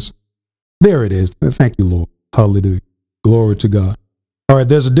there, and there it is. Thank you, Lord. Hallelujah. Glory to God. All right,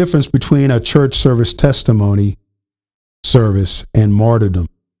 there's a difference between a church service testimony service and martyrdom.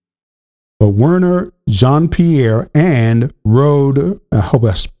 But Werner, Jean-Pierre, and Rode, I hope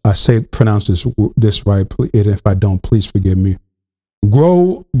I pronounce this right. If I don't, please forgive me.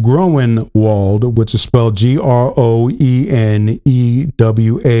 Groenewald, which is spelled Groenewald.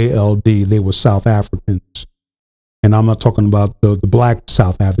 They were South Africans. And I'm not talking about the black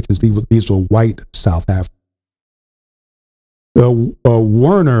South Africans. These were white South Africans.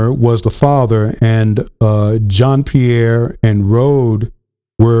 Werner was the father, and Jean-Pierre and Rode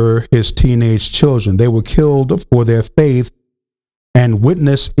were his teenage children. They were killed for their faith and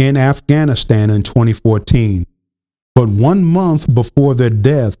witness in Afghanistan in 2014. But 1 month before their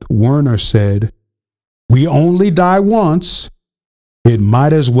death, Werner said, "We only die once. It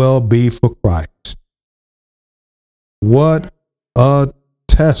might as well be for Christ." What a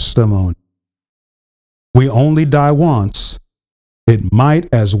testimony. We only die once. It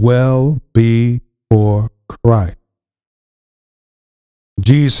might as well be for Christ.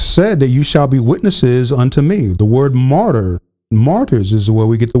 Jesus said that you shall be witnesses unto me. The word martyrs is where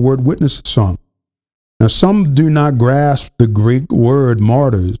we get the word witnesses from. Now, some do not grasp the Greek word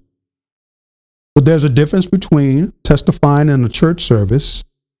martyrs, but there's a difference between testifying in a church service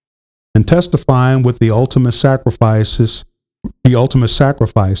and testifying with the ultimate sacrifice,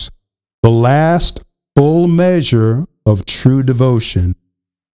 the last full measure of true devotion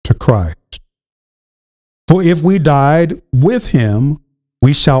to Christ. For if we died with him,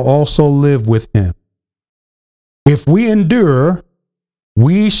 we shall also live with him. If we endure,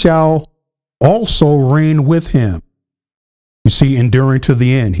 we shall also reign with him. You see, enduring to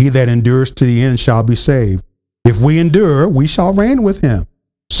the end. He that endures to the end shall be saved. If we endure, we shall reign with him.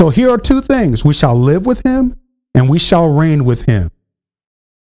 So here are two things. We shall live with him, and we shall reign with him.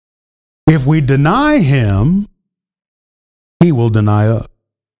 If we deny him, he will deny us.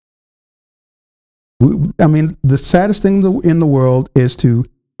 I mean, the saddest thing in the world is to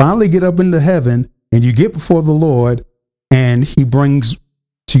finally get up into heaven, and you get before the Lord, and he brings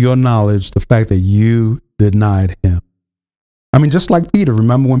to your knowledge the fact that you denied him. I mean, just like Peter.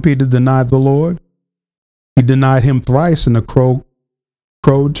 Remember when Peter denied the Lord? He denied him thrice, and the crow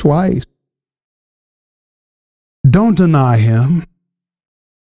crowed twice. Don't deny him.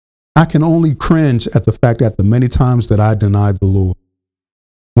 I can only cringe at the fact that the many times that I denied the Lord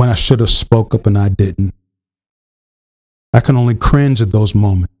when I should have spoke up and I didn't. I can only cringe at those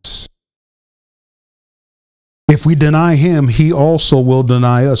moments. If we deny him, he also will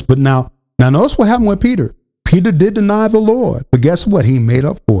deny us. But now notice what happened with Peter. Peter did deny the Lord, but guess what? He made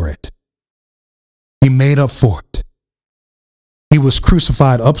up for it. He made up for it. He was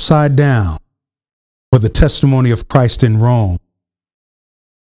crucified upside down for the testimony of Christ in Rome.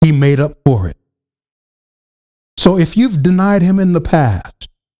 He made up for it. So if you've denied him in the past,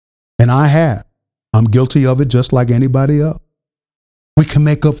 and I have, I'm guilty of it just like anybody else, we can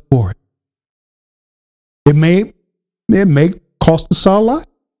make up for it. It may cost us our life.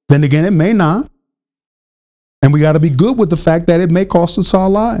 Then again, it may not. And we got to be good with the fact that it may cost us our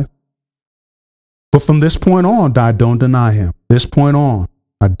life. But from this point on, I don't deny him. This point on,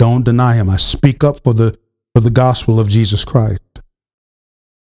 I don't deny him. I speak up for the gospel of Jesus Christ.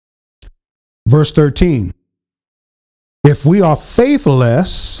 Verse 13. If we are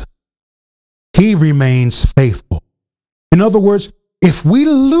faithless, he remains faithful. In other words, if we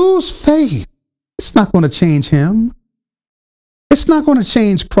lose faith, it's not going to change him. It's not going to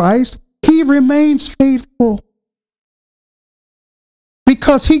change Christ. He remains faithful.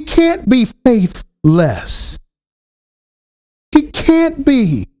 Because he can't be faithless. He can't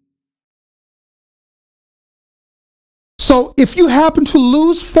be. So if you happen to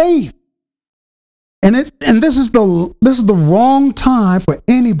lose faith, and this is the wrong time for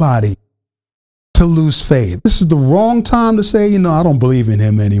anybody to lose faith. This is the wrong time to say, I don't believe in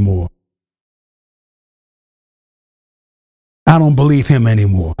him anymore. I don't believe him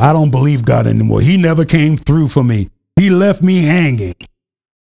anymore. I don't believe God anymore. He never came through for me. He left me hanging.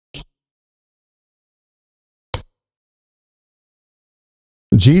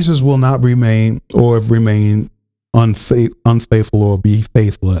 Jesus will not remain unfaithful or be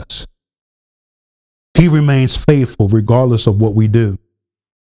faithless. He remains faithful regardless of what we do.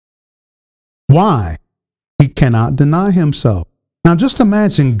 Why? He cannot deny himself. Now just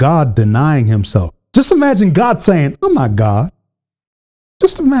imagine God denying himself. Just imagine God saying, I'm not God.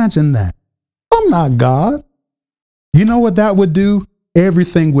 Just imagine that. I'm not God. You know what that would do?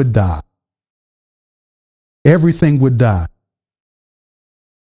 Everything would die. Everything would die.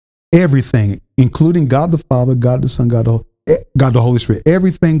 Everything, including God the Father, God the Son, God the Holy Spirit.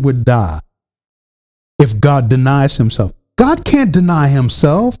 Everything would die if God denies himself. God can't deny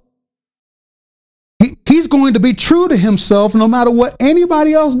himself. He's going to be true to himself no matter what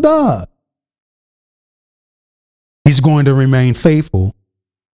anybody else does. He's going to remain faithful,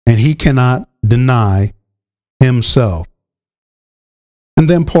 and he cannot deny himself. And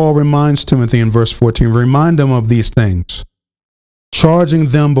then Paul reminds Timothy in verse 14, remind them of these things, charging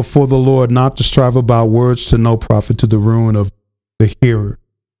them before the Lord not to strive about words to no profit, to the ruin of the hearer.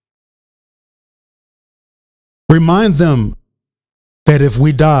 Remind them that if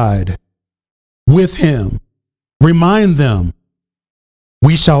we died with him, remind them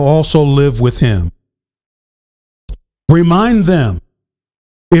we shall also live with him. Remind them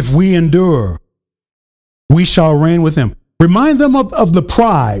if we endure, we shall reign with him. Remind them of the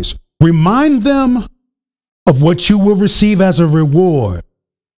prize. Remind them of what you will receive as a reward.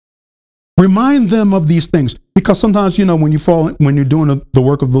 Remind them of these things, because sometimes, when you're doing the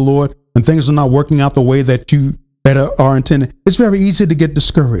work of the Lord and things are not working out the way that are intended, it's very easy to get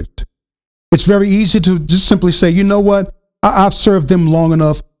discouraged. It's very easy to just simply say, you know what? I've served them long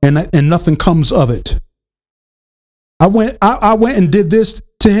enough and nothing comes of it. I went and did this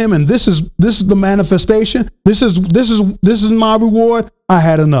to him, and this is the manifestation. This is my reward. I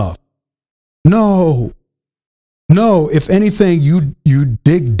had enough. No. If anything, you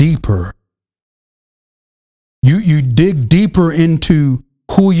dig deeper. You dig deeper into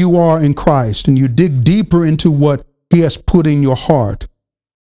who you are in Christ, and you dig deeper into what he has put in your heart.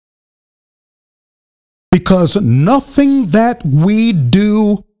 Because nothing that we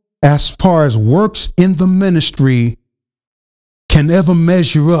do as far as works in the ministry can ever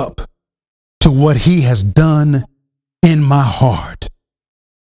measure up to what he has done in my heart.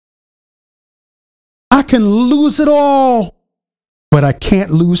 I can lose it all, but I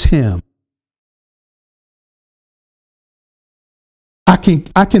can't lose him.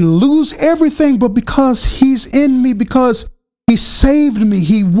 I can lose everything, but because he's in me, because he saved me,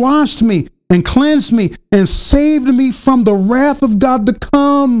 he washed me and cleansed me and saved me from the wrath of God to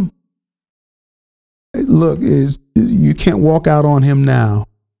come. Look, you can't walk out on him now.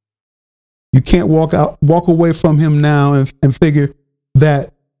 You can't walk away from him now and figure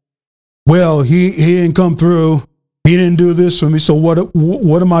that, well, he didn't come through. He didn't do this for me. So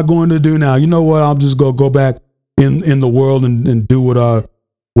what am I going to do now? You know what? I'll just go back in the world and do what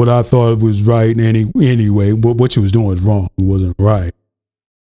I thought was right. Anyway, what you was doing was wrong. It wasn't right.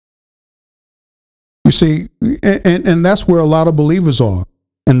 You see, and that's where a lot of believers are.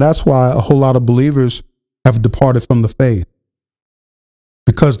 And that's why a whole lot of believers have departed from the faith,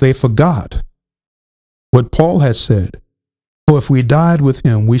 because they forgot what Paul has said. For if we died with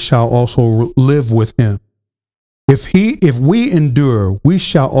him, we shall also live with him. If we endure, we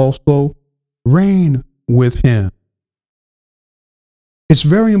shall also reign with him. It's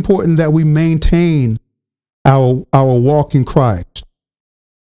very important that we maintain our walk in Christ.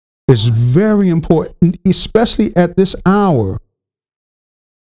 It's very important, especially at this hour.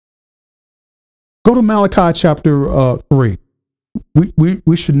 Go to Malachi chapter 3.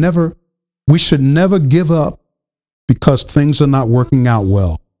 we should never give up because things are not working out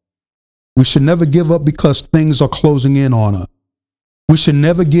well. We should never give up because things are closing in on us. We should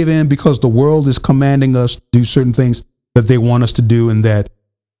never give in because the world is commanding us to do certain things that they want us to do, and that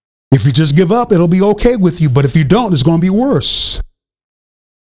if you just give up, it'll be okay with you. But if you don't, it's going to be worse.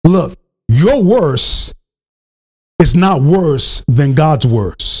 Look, your worse is not worse than God's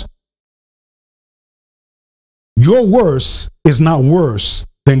worse. Your worse is not worse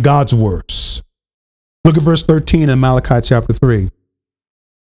than God's worse. Look at verse 13 in Malachi chapter 3.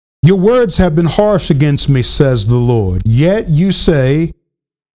 Your words have been harsh against me, says the Lord. Yet you say,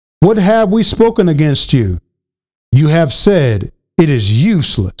 what have we spoken against you? You have said, it is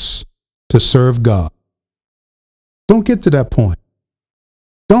useless to serve God. Don't get to that point.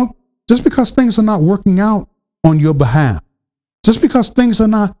 Just because things are not working out on your behalf, just because things are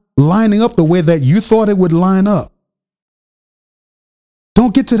not lining up the way that you thought it would line up,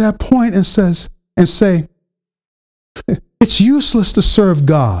 don't get to that point and say, it's useless to serve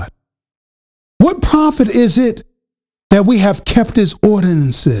God. What profit is it that we have kept his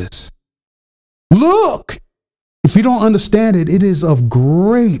ordinances? Look, if you don't understand it, it is of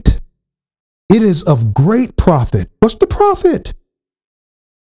great profit. What's the profit?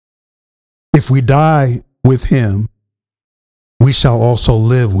 If we die with him, we shall also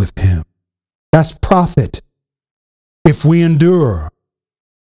live with him. That's profit. If we endure,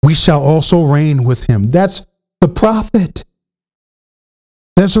 we shall also reign with him. That's the profit.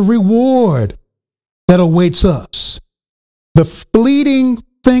 There's a reward that awaits us. The fleeting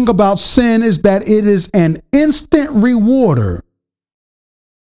thing about sin is that it is an instant rewarder,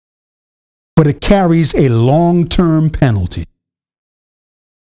 but it carries a long-term penalty.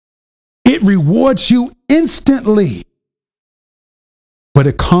 It rewards you instantly, but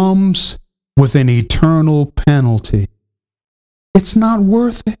it comes with an eternal penalty. It's not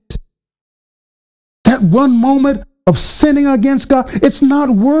worth it. That one moment of sinning against God, it's not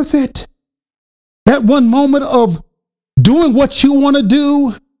worth it. That one moment of doing what you want to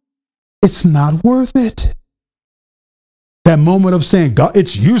do, it's not worth it. That moment of saying, God,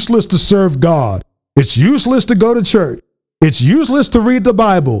 it's useless to serve God. It's useless to go to church. It's useless to read the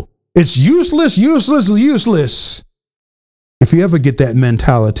Bible. It's useless. If you ever get that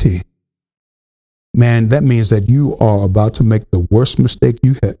mentality, man, that means that you are about to make the worst mistake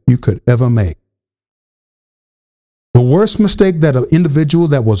you could ever make. The worst mistake that an individual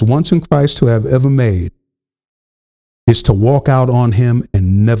that was once in Christ to have ever made is to walk out on him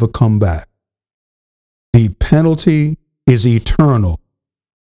and never come back. The penalty is eternal.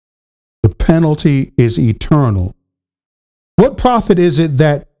 The penalty is eternal. What profit is it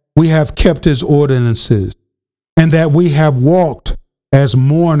that we have kept his ordinances and that we have walked as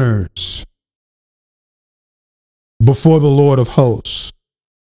mourners before the Lord of hosts?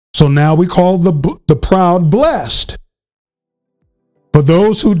 So now we call the proud blessed. For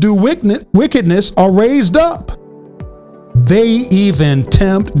those who do wickedness are raised up. They even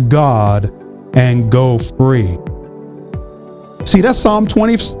tempt God and go free. See, that's Psalm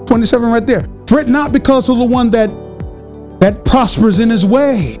 27 right there. Fret not because of the one that prospers in his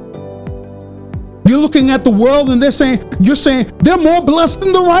way. You're looking at the world and you're saying they're more blessed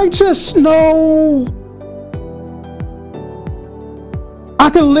than the righteous. No. I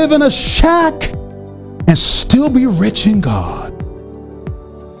can live in a shack and still be rich in God.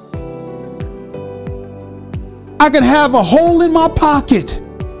 I can have a hole in my pocket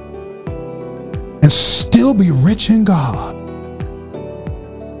and still be rich in God.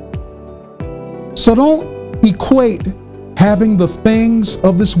 So don't equate having the things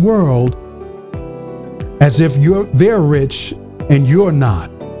of this world as if they're rich and you're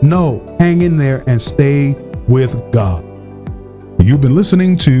not. No, hang in there and stay with God. You've been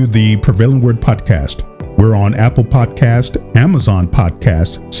listening to the Prevailing Word Podcast. We're on Apple Podcast, Amazon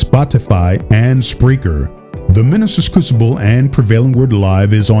Podcast, Spotify, and Spreaker. The Minister's Crucible and Prevailing Word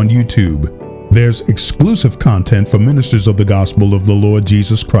Live is on YouTube. There's exclusive content for ministers of the gospel of the Lord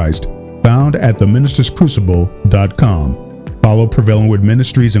Jesus Christ, found at theministerscrucible.com. Follow Prevailing Word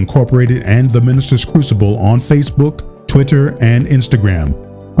Ministries Incorporated and The Minister's Crucible on Facebook, Twitter, and Instagram.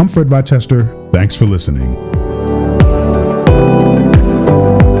 I'm Fred Rochester. Thanks for listening.